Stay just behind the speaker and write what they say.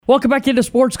Welcome back into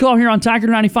Sports Call here on Tiger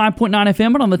 95.9 FM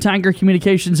and on the Tiger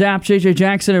Communications app. JJ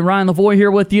Jackson and Ryan Lavoie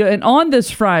here with you. And on this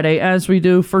Friday, as we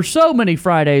do for so many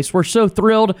Fridays, we're so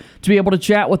thrilled to be able to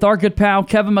chat with our good pal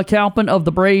Kevin McAlpin of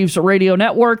the Braves Radio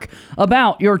Network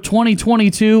about your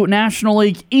 2022 National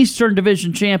League Eastern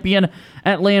Division champion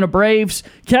Atlanta Braves.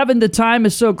 Kevin, the time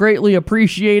is so greatly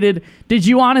appreciated. Did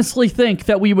you honestly think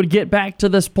that we would get back to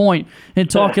this point in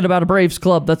talking about a Braves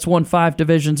club that's won 5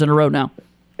 divisions in a row now?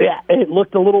 Yeah, it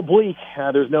looked a little bleak.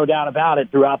 There's no doubt about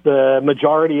it throughout the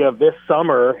majority of this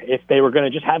summer if they were going to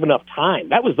just have enough time.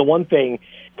 That was the one thing,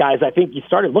 guys, I think you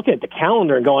started looking at the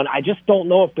calendar and going, I just don't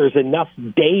know if there's enough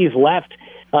days left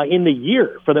in the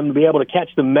year for them to be able to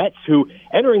catch the Mets, who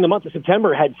entering the month of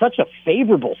September had such a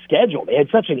favorable schedule. They had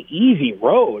such an easy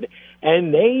road,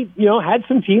 and they, had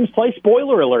some teams play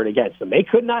spoiler alert against them. They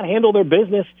could not handle their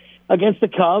business against the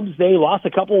Cubs. They lost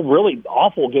a couple of really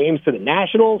awful games to the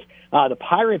Nationals, the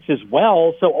Pirates as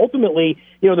well. So ultimately,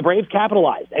 the Braves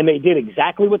capitalized, and they did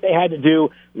exactly what they had to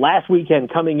do last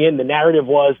weekend. Coming in, the narrative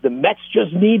was the Mets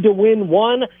just need to win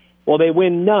one. Well, they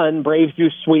win none. Braves do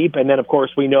sweep, and then, of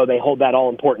course, we know they hold that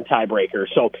all-important tiebreaker.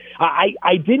 So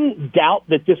I didn't doubt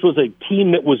that this was a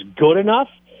team that was good enough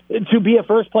to be a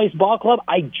first-place ball club.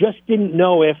 I just didn't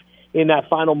know if in that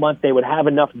final month they would have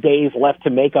enough days left to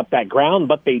make up that ground,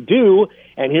 but they do,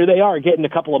 and here they are getting a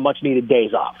couple of much-needed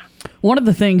days off. One of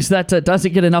the things that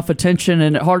doesn't get enough attention,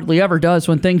 and it hardly ever does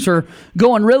when things are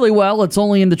going really well, it's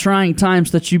only in the trying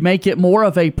times that you make it more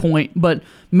of a point. But,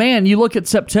 man, you look at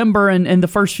September and the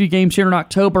first few games here in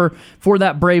October for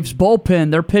that Braves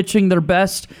bullpen. They're pitching their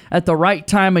best at the right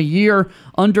time of year,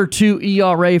 under 2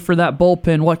 ERA for that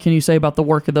bullpen. What can you say about the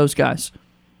work of those guys?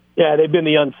 Yeah, they've been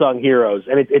the unsung heroes,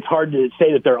 and it's hard to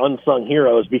say that they're unsung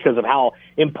heroes because of how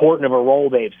important of a role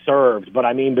they've served. But,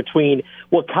 I mean, between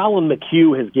what Colin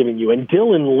McHugh has given you and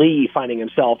Dylan Lee finding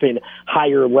himself in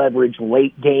higher leverage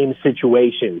late game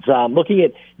situations, looking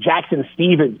at Jackson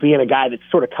Stevens being a guy that's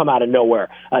sort of come out of nowhere.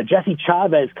 Jesse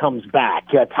Chavez comes back.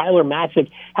 Tyler Matzik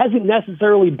hasn't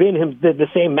necessarily been the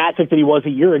same Matzik that he was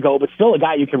a year ago, but still a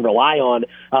guy you can rely on.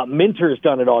 Minter's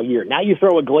done it all year. Now you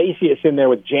throw Iglesias in there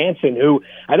with Jansen, who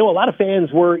I know a lot of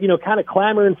fans were, kind of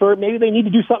clamoring for maybe they need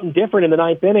to do something different in the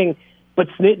ninth inning. But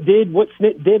Snit did what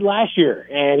Snit did last year,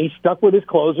 and he stuck with his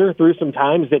closer through some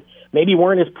times that maybe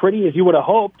weren't as pretty as you would have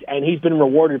hoped, and he's been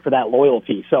rewarded for that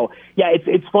loyalty. So, yeah,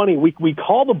 it's funny. We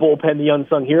call the bullpen the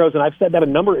unsung heroes, and I've said that a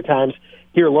number of times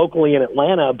here locally in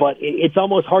Atlanta, but it's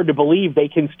almost hard to believe they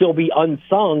can still be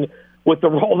unsung with the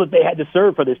role that they had to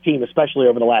serve for this team, especially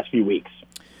over the last few weeks.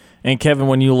 And, Kevin,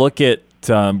 when you look at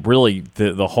really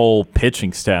the whole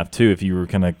pitching staff, too, if you were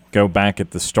going to go back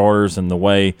at the starters and the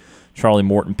way Charlie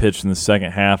Morton pitched in the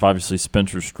second half, obviously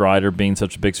Spencer Strider being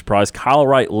such a big surprise, Kyle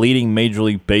Wright leading Major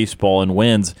League Baseball in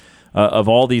wins, of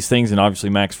all these things, and obviously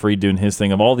Max Fried doing his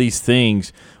thing, of all these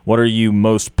things, what are you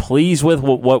most pleased with?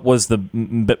 What was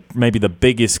maybe the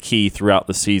biggest key throughout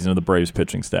the season of the Braves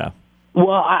pitching staff?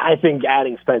 Well, I think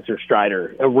adding Spencer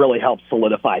Strider really helped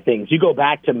solidify things. You go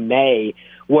back to May,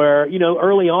 where,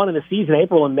 early on in the season,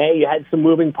 April and May, you had some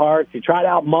moving parts. You tried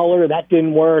out Muller. That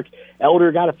didn't work.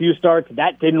 Elder got a few starts.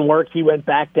 That didn't work. He went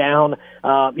back down.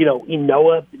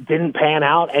 Enoa didn't pan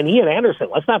out. And Ian Anderson,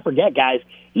 let's not forget, guys,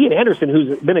 Ian Anderson,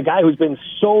 who's been a guy who's been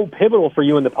so pivotal for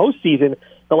you in the postseason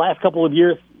the last couple of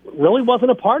years, really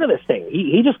wasn't a part of this thing.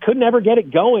 He just couldn't ever get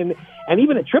it going. And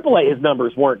even at AAA, his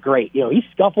numbers weren't great. He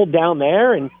scuffled down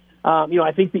there. And,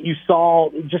 I think that you saw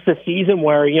just a season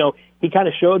where, he kind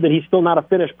of showed that he's still not a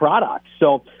finished product.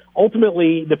 So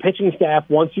ultimately, the pitching staff,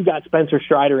 once you got Spencer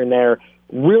Strider in there,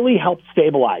 really helped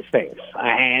stabilize things.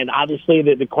 And obviously,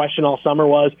 the question all summer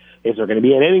was, is there going to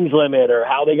be an innings limit, or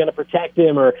how are they going to protect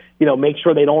him, or, make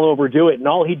sure they don't overdo it? And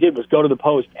all he did was go to the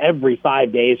post every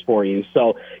 5 days for you.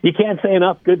 So you can't say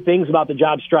enough good things about the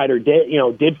job Strider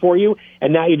did for you.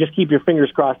 And now you just keep your fingers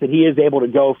crossed that he is able to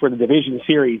go for the division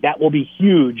series. That will be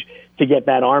huge to get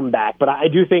that arm back. But I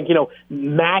do think,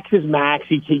 Max is Max.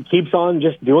 He keeps on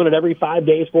just doing it every 5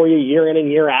 days for you, year in and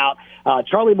year out.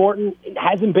 Charlie Morton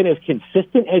hasn't been as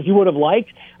consistent as you would have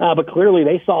liked, but clearly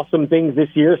they saw some things this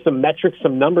year, some metrics,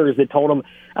 some numbers that told them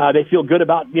they feel good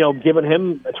about, giving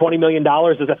him $20 million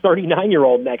as a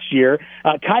 39-year-old next year.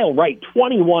 Kyle Wright,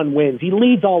 21 wins. He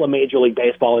leads all of Major League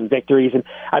Baseball in victories, and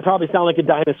I probably sound like a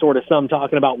dinosaur to some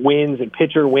talking about wins and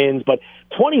pitcher wins, but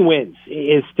 20 wins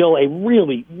is still a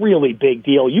really, really big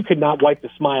deal. You could not wipe the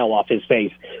smile off his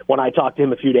face when I talked to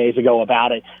him a few days ago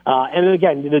about it. And then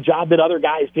again, the job that other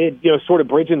guys did, sort of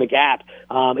bridging the gap.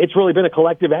 It's really been a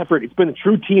collective effort. It's been a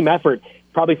true team effort.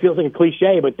 Probably feels like a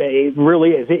cliche, but it really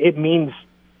is. It means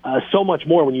so much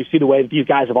more when you see the way that these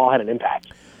guys have all had an impact.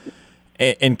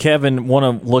 And Kevin,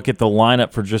 want to look at the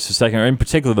lineup for just a second, or in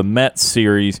particular the Mets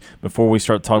series, before we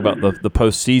start talking about the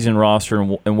postseason roster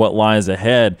and what lies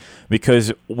ahead,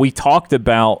 because we talked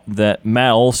about that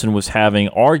Matt Olson was having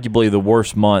arguably the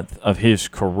worst month of his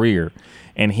career,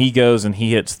 and he goes and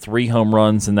he hits 3 home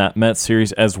runs in that Mets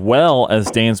series, as well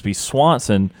as Dansby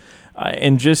Swanson,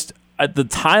 and just the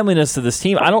timeliness of this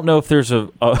team. I don't know if there's a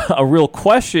real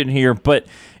question here, but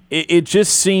it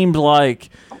just seemed like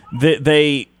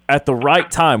they at the right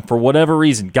time, for whatever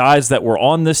reason, guys that were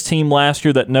on this team last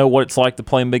year that know what it's like to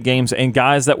play in big games, and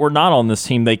guys that were not on this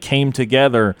team, they came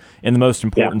together in the most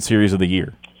important series of the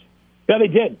year. Yeah, they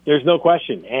did. There's no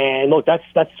question. And look,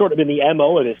 that's sort of been the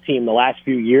MO of this team the last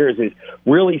few years, is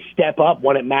really step up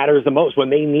when it matters the most. When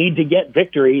they need to get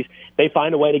victories, they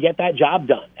find a way to get that job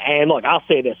done. And look, I'll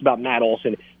say this about Matt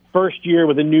Olson. First year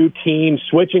with a new team,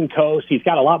 switching coasts. He's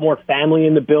got a lot more family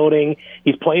in the building.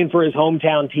 He's playing for his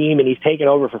hometown team, and he's taking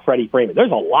over for Freddie Freeman.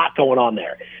 There's a lot going on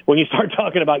there when you start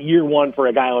talking about year one for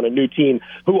a guy on a new team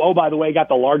who, oh, by the way, got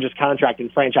the largest contract in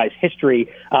franchise history,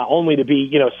 only to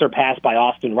be, surpassed by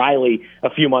Austin Riley a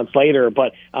few months later.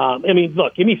 But,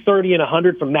 look, give me 30 and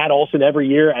 100 from Matt Olson every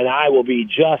year, and I will be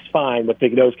just fine with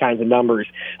those kinds of numbers.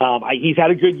 He's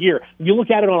had a good year. You look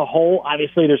at it on a whole,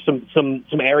 obviously there's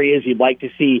some areas you'd like to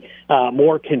see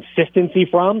more consistency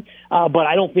from, but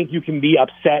I don't think you can be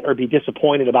upset or be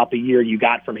disappointed about the year you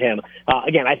got from him.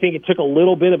 Again, I think it took a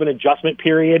little bit of an adjustment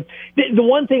period. The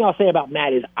one thing I'll say about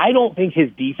Matt is I don't think his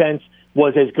defense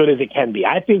was as good as it can be.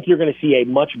 I think you're going to see a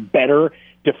much better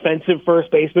defensive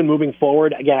first baseman moving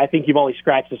forward. Again, I think you've only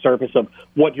scratched the surface of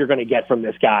what you're going to get from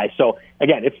this guy. So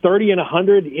again, if 30 and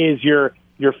 100 is your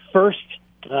first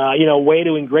way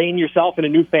to ingrain yourself in a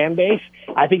new fan base,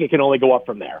 I think it can only go up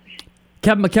from there.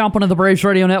 Kevin McAlpin of the Braves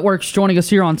Radio Network joining us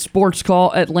here on Sports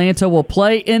Call. Atlanta will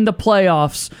play in the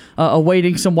playoffs,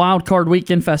 awaiting some wild card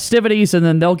weekend festivities, and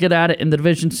then they'll get at it in the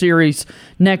division series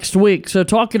next week. So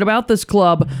talking about this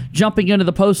club jumping into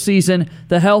the postseason,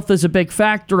 the health is a big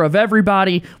factor of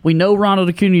everybody. We know Ronald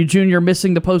Acuna Jr.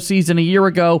 missing the postseason a year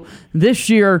ago. This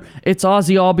year, it's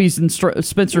Ozzie Albies and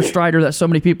Spencer Strider that so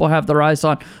many people have their eyes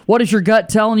on. What is your gut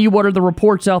telling you? What are the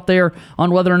reports out there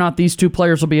on whether or not these two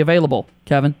players will be available,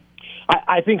 Kevin?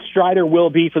 I think Strider will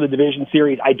be for the division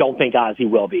series. I don't think Ozzie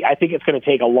will be. I think it's going to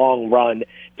take a long run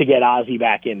to get Ozzie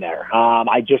back in there.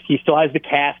 He still has the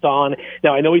cast on.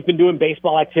 Now, I know he's been doing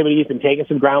baseball activities and taking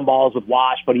some ground balls with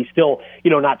Wash, but he's still,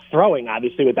 not throwing,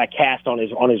 obviously, with that cast on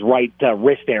his right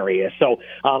wrist area. So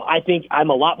I think I'm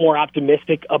a lot more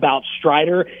optimistic about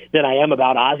Strider than I am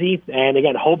about Ozzie. And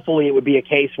again, hopefully it would be a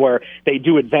case where they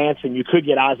do advance and you could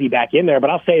get Ozzie back in there.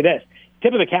 But I'll say this.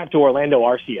 Tip of the cap to Orlando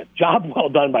Arcia. Job well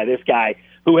done by this guy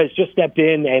who has just stepped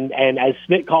in, and as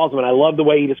Smith calls him, and I love the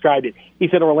way he described it, he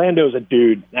said Orlando's a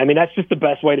dude. I mean, that's just the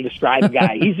best way to describe a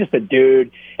guy. He's just a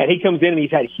dude, and he comes in and he's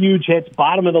had huge hits,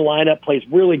 bottom of the lineup, plays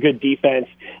really good defense.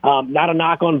 Not a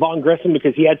knock on Vaughn Grissom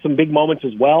because he had some big moments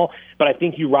as well, but I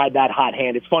think you ride that hot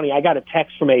hand. It's funny, I got a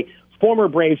text from a former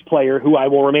Braves player who I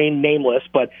will remain nameless,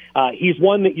 but he's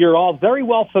one that you're all very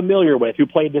well familiar with who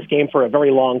played this game for a very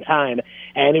long time.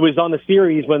 And it was on the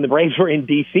series when the Braves were in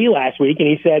D.C. last week, and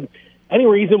he said, any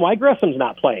reason why Grissom's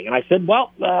not playing? And I said,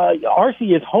 well,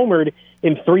 Arcia is homered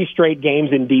in 3 straight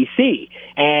games in D.C.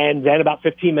 And then about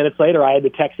 15 minutes later, I had to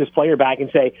text this player back and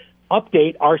say,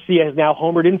 update, Arcia has now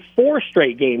homered in 4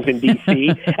 straight games in D.C.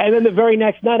 And then the very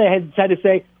next night I had to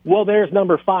say, well, there's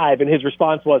number 5. And his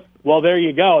response was, well, there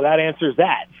you go. That answers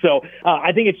that. So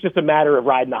I think it's just a matter of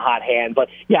riding the hot hand. But,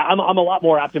 yeah, I'm a lot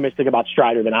more optimistic about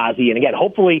Strider than Ozzie. And, again,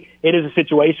 hopefully it is a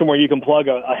situation where you can plug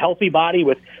a healthy body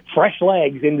with fresh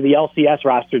legs into the LCS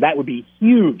roster. That would be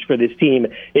huge for this team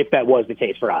if that was the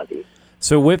case for Ozzie.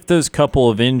 So with those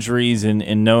couple of injuries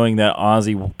and knowing that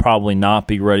Ozzie will probably not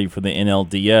be ready for the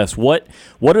NLDS,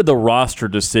 what are the roster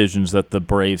decisions that the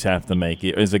Braves have to make?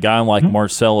 Is a guy like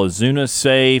Marcell Ozuna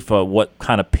safe? What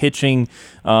kind of pitching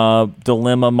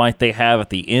dilemma might they have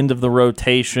at the end of the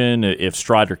rotation? If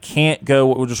Strider can't go,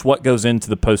 what goes into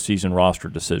the postseason roster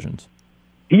decisions?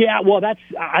 Yeah, well,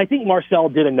 I think Marcell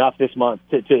did enough this month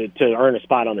to earn a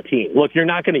spot on the team. Look, you're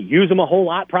not going to use him a whole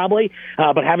lot probably,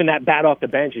 but having that bat off the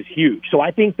bench is huge. So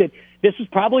I think that this was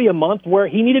probably a month where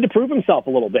he needed to prove himself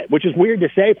a little bit, which is weird to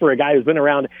say for a guy who's been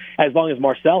around as long as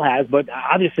Marcell has. But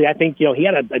obviously, I think, he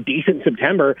had a decent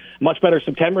September, much better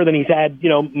September than he's had,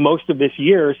 most of this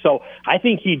year. So I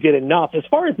think he did enough. As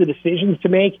far as the decisions to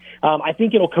make, I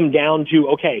think it'll come down to,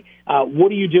 okay,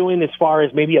 what are you doing as far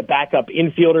as maybe a backup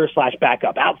infielder /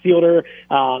 backup outfielder?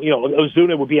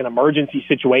 Ozuna would be an emergency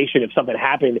situation if something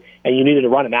happened and you needed to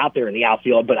run him out there in the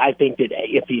outfield. But I think that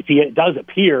if he does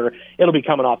appear, it'll be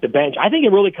coming off the bench. I think it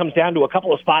really comes down to a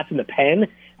couple of spots in the pen.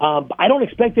 I don't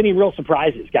expect any real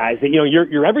surprises, guys.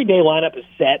 Your everyday lineup is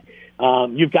set.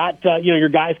 You've got your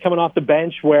guys coming off the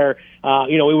bench where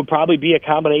it would probably be a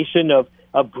combination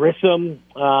of Grissom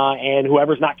and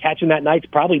whoever's not catching that night's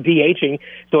probably DHing.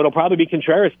 So it'll probably be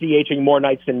Contreras DHing more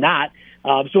nights than not.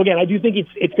 So again, I do think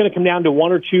it's going to come down to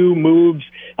one or two moves.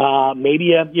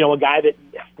 Maybe a guy that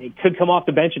could come off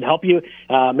the bench and help you.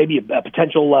 Maybe a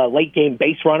potential late game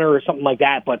base runner or something like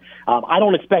that. But I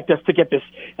don't expect us to get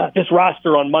this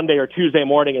roster on Monday or Tuesday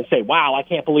morning and say, "Wow, I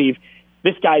can't believe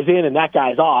this guy's in and that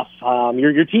guy's off."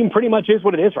 Your team pretty much is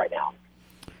what it is right now.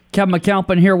 Kevin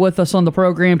McAlpin here with us on the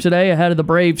program today ahead of the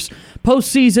Braves'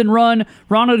 postseason run.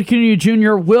 Ronald Acuna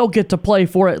Jr. will get to play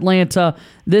for Atlanta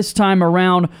this time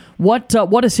around. What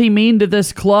does he mean to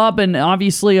this club? And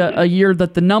obviously a year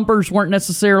that the numbers weren't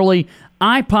necessarily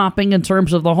eye-popping in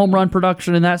terms of the home run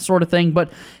production and that sort of thing,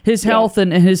 but his health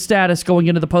and his status going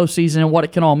into the postseason and what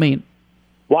it can all mean.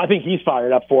 Well, I think he's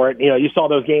fired up for it. You saw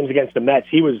those games against the Mets.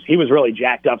 He was really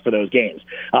jacked up for those games.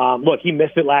 Look, he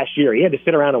missed it last year. He had to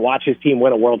sit around and watch his team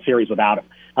win a World Series without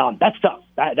him. That's tough.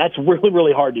 That's really,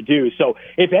 really hard to do. So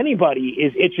if anybody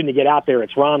is itching to get out there,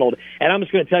 it's Ronald. And I'm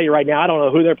just going to tell you right now, I don't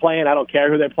know who they're playing. I don't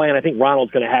care who they're playing. I think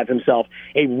Ronald's going to have himself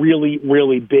a really,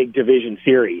 really big division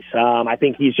series. I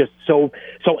think he's just so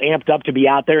amped up to be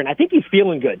out there. And I think he's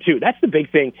feeling good, too. That's the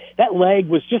big thing. That leg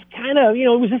was just kind of, it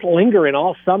was just lingering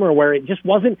all summer where it just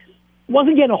wasn't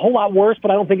getting a whole lot worse,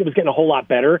 but I don't think it was getting a whole lot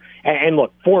better. And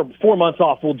look, 4 months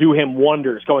off will do him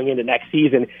wonders going into next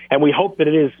season, and we hope that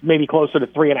it is maybe closer to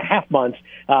 3.5 months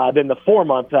than the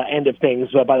 4-month end of things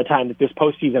by the time that this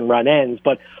postseason run ends.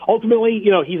 But ultimately,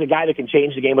 he's a guy that can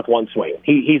change the game with one swing.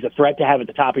 He's a threat to have at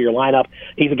the top of your lineup.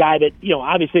 He's a guy that,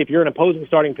 obviously if you're an opposing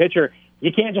starting pitcher,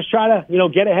 you can't just try to,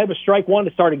 get ahead with strike one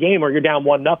to start a game or you're down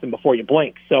 1-0 before you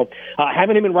blink. So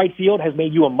having him in right field has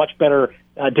made you a much better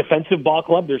defensive ball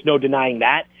club. There's no denying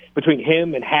that. Between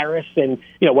him and Harris and,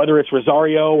 whether it's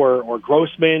Rosario or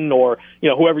Grossman or,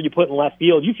 whoever you put in left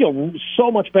field, you feel so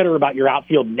much better about your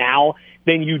outfield now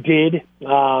than you did, in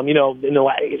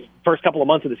the first couple of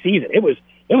months of the season. It was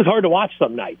hard to watch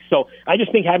some nights. So I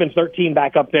just think having 13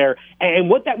 back up there and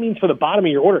what that means for the bottom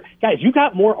of your order, guys, you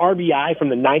got more RBI from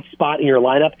the 9th spot in your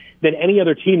lineup than any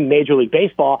other team in Major League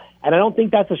Baseball. And I don't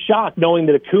think that's a shock knowing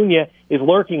that Acuna is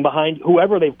lurking behind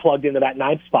whoever they've plugged into that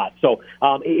 9th spot. So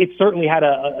it certainly had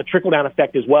a trickle-down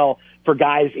effect as well for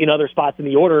guys in other spots in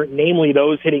the order, namely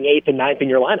those hitting 8th and 9th in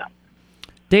your lineup.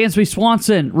 Dansby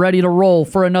Swanson ready to roll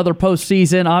for another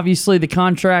postseason. Obviously, the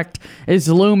contract is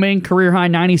looming. Career-high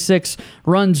 96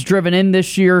 runs driven in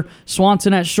this year.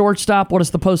 Swanson at shortstop. What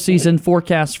is the postseason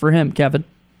forecast for him, Kevin?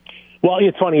 Well,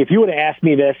 it's funny. If you would have asked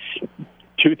me this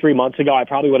 2-3 months ago, I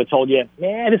probably would have told you,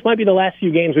 this might be the last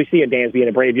few games we see of Dansby in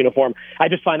a Brave uniform. I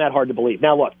just find that hard to believe.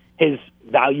 Now, look, his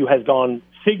value has gone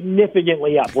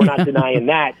significantly up. We're not denying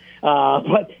that.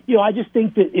 But, I just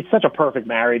think that it's such a perfect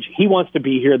marriage. He wants to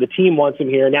be here. The team wants him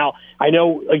here. Now, I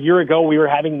know a year ago we were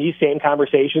having these same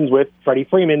conversations with Freddie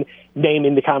Freeman named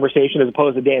in the conversation as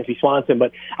opposed to Dansby Swanson.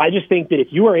 But I just think that if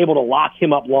you are able to lock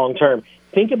him up long term,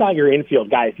 think about your infield,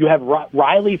 guys. You have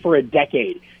Riley for a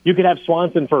decade. You could have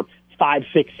Swanson for 5,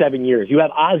 6, 7 years. You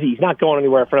have Ozzie. He's not going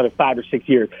anywhere for another 5 or 6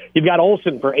 years. You've got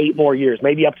Olsen for 8 more years,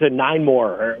 maybe up to 9 more,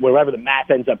 or whatever the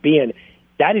math ends up being.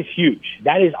 That is huge.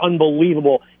 That is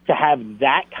unbelievable to have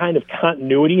that kind of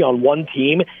continuity on one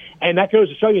team. And that goes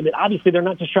to show you that obviously they're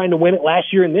not just trying to win it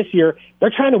last year and this year.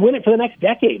 They're trying to win it for the next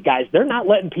decade, guys. They're not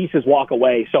letting pieces walk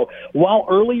away. So while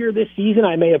earlier this season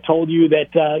I may have told you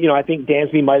that, I think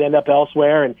Dansby might end up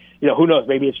elsewhere, and, who knows,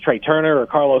 maybe it's Trey Turner or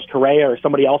Carlos Correa or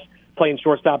somebody else playing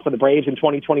shortstop for the Braves in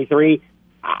 2023.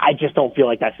 I just don't feel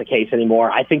like that's the case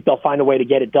anymore. I think they'll find a way to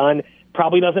get it done.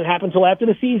 Probably doesn't happen until after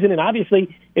the season, and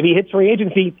obviously, if he hits free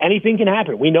agency, anything can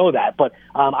happen. We know that, but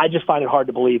I just find it hard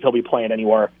to believe he'll be playing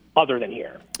anywhere other than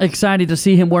here. Excited to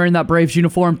see him wearing that Braves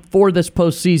uniform for this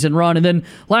postseason run. And then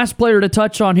last player to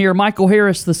touch on here, Michael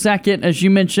Harris II, as you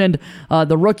mentioned,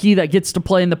 the rookie that gets to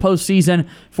play in the postseason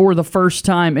for the first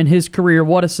time in his career.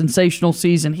 What a sensational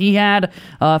season he had.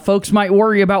 Folks might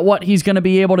worry about what he's going to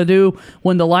be able to do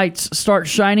when the lights start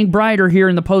shining brighter here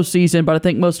in the postseason, but I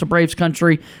think most of Braves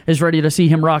country is ready to see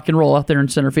him rock and roll out there in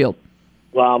center field.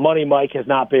 Well, Money Mike has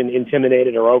not been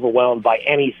intimidated or overwhelmed by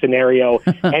any scenario,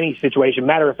 any situation.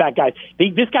 Matter of fact, guys,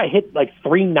 this guy hit like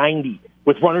 390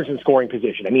 with runners in scoring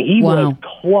position. I mean, he was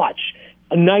clutch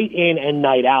night in and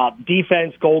night out.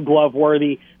 Defense, Gold Glove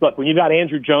worthy. Look, when you've got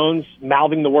Andrew Jones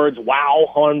mouthing the words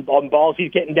 "wow" on balls,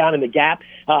 he's getting down in the gap.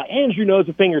 Andrew knows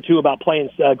a thing or two about playing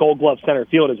Gold Glove center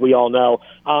field, as we all know.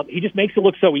 He just makes it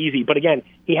look so easy. But again,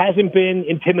 he hasn't been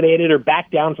intimidated or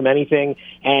backed down from anything,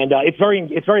 and it's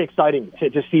very exciting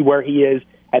to see where he is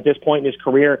at this point in his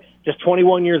career. Just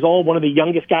 21 years old, one of the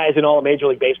youngest guys in all of Major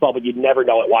League Baseball, but you'd never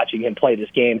know it watching him play this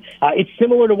game. It's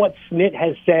similar to what Snit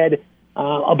has said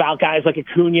about guys like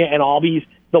Acuna and Albies.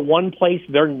 The one place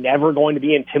they're never going to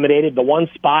be intimidated, the one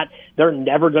spot they're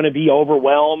never going to be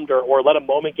overwhelmed or let a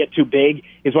moment get too big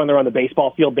is when they're on the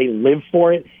baseball field. They live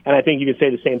for it, and I think you can say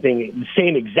the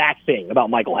same exact thing about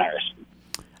Michael Harris.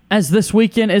 As this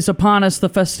weekend is upon us, the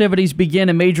festivities begin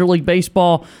in Major League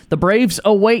Baseball. The Braves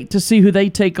await to see who they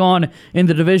take on in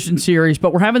the division series,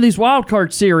 but we're having these wild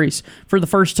card series for the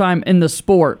first time in the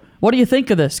sport. What do you think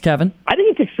of this, Kevin? I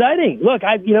think it's exciting. Look,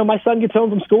 my son gets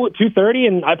home from school at 2:30,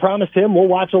 and I promised him we'll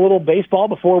watch a little baseball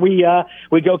before we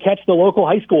go catch the local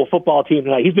high school football team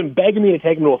tonight. He's been begging me to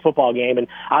take him to a football game, and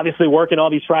obviously working all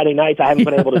these Friday nights, I haven't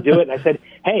been able to do it. And I said,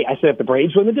 if the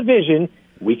Braves win the division,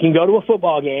 we can go to a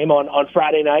football game on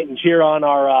Friday night and cheer on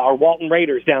our Walton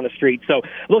Raiders down the street. So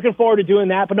looking forward to doing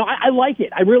that. But no, I like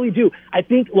it. I really do. I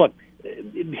think, look,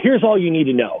 here's all you need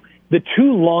to know. The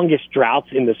two longest droughts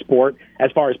in the sport,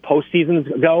 as far as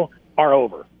postseasons go, are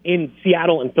over in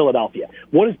Seattle and Philadelphia.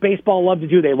 What does baseball love to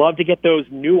do? They love to get those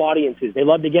new audiences. They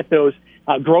love to get those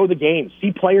grow the game,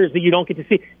 see players that you don't get to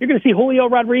see. You're going to see Julio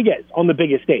Rodriguez on the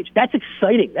biggest stage. That's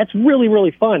exciting. That's really,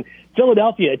 really fun.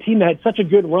 Philadelphia, a team that had such a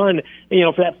good run,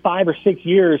 for that 5 or 6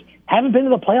 years, haven't been to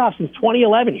the playoffs since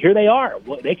 2011. Here they are.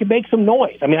 They can make some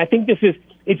noise. I mean, I think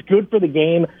it's good for the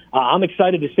game. I'm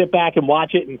excited to sit back and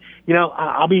watch it, and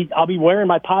I'll be wearing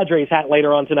my Padres hat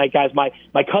later on tonight, guys.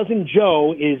 My cousin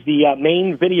Joe is the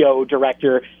main video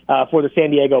director for the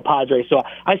San Diego Padres. So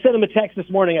I sent him a text this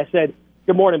morning. I said,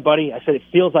 "Good morning, buddy." I said, "It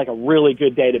feels like a really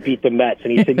good day to beat the Mets."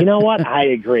 And he said, "You know what? I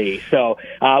agree." So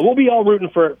we'll be all rooting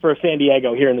for San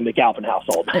Diego here in the McAlpin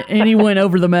household. Any win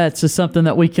over the Mets is something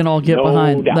that we can all get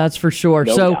behind. Doubt. That's for sure.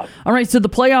 No doubt. All right, so the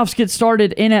playoffs get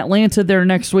started in Atlanta there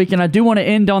next week, and I do want to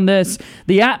end on this.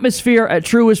 The atmosphere at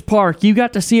Truist Park, you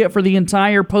got to see it for the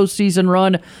entire postseason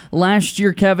run last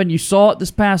year, Kevin. You saw it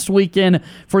this past weekend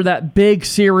for that big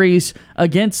series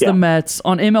against the Mets.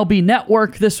 On MLB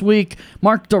Network this week,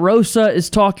 Mark DeRosa is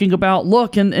talking about,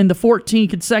 look, in the 14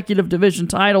 consecutive division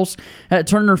titles at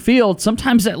Turner Field,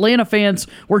 sometimes Atlanta fans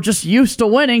were just used to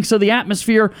winning, so the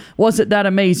atmosphere wasn't that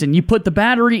amazing. You put the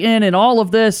battery in and all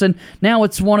of this, and now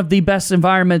it's one of the best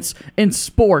environments in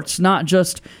sports, not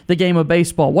just the game of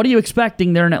baseball. What are you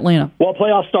expecting there in Atlanta? Well,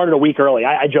 playoffs started a week early.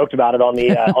 I joked about it on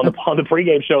the on the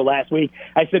pregame show last week.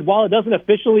 I said, while it doesn't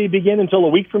officially begin until a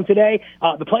week from today,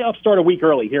 the playoffs start a week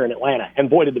early here in Atlanta, and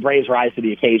boy, did the Braves rise to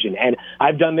the occasion. And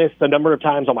I've done this a number of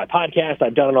times on my podcast.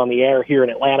 I've done it on the air here in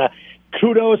Atlanta.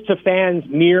 Kudos to fans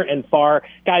near and far.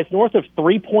 Guys, north of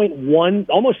 3.1,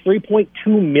 almost 3.2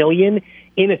 million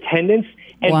in attendance.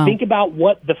 And Wow. Think about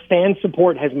what the fan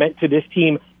support has meant to this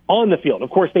team on the field.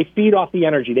 Of course, they feed off the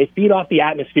energy. They feed off the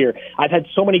atmosphere. I've had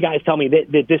so many guys tell me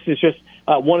that this is just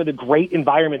one of the great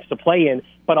environments to play in,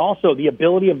 but also the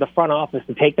ability of the front office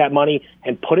to take that money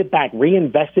and put it back,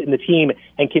 reinvest it in the team,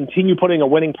 and continue putting a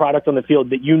winning product on the field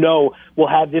that will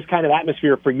have this kind of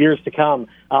atmosphere for years to come.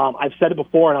 I've said it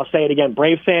before, and I'll say it again.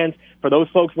 Braves fans, for those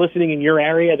folks listening in your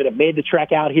area that have made the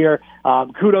trek out here,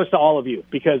 kudos to all of you,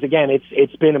 because, again,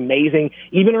 it's been amazing.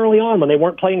 Even early on when they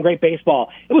weren't playing great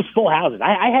baseball, it was full houses.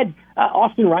 I had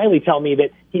Austin Riley tell me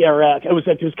that it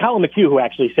was Colin McHugh who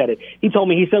actually said it. He told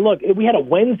me, he said, look, we had a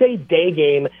Wednesday day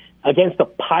game against the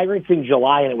Pirates in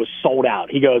July, and it was sold out.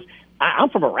 He goes,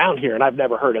 I'm from around here, and I've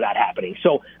never heard of that happening.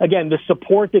 So, again, the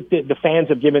support that the fans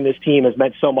have given this team has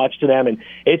meant so much to them, and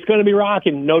it's going to be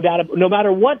rocking, no doubt, no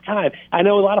matter what time. I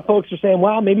know a lot of folks are saying,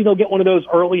 well, maybe they'll get one of those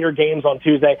earlier games on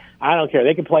Tuesday. I don't care.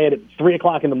 They can play it at 3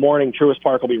 o'clock in the morning. Truist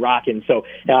Park will be rocking. So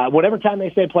whatever time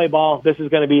they say play ball, this is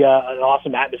going to be an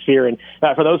awesome atmosphere. And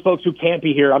for those folks who can't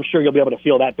be here, I'm sure you'll be able to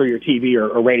feel that through your TV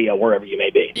or radio, wherever you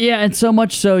may be. Yeah, and so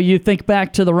much so you think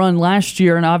back to the run last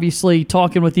year, and obviously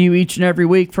talking with you each and every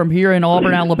week from here in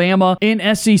Auburn, Alabama,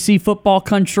 in SEC football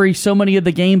country. So many of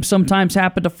the games sometimes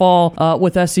happen to fall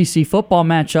with SEC football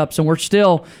matchups, and we're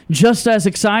still just as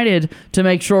excited to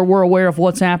make sure we're aware of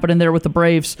what's happening there with the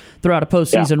Braves throughout a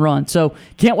postseason run. So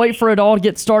can't wait for it all to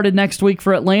get started next week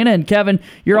for Atlanta. And Kevin,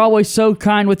 you're always so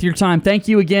kind with your time. Thank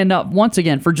you again, once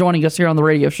again, for joining us here on the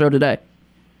radio show today.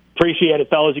 Appreciate it,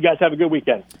 fellas. You guys have a good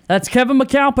weekend. That's Kevin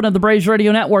McAlpin of the Braves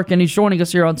Radio Network, and he's joining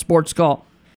us here on Sports Call.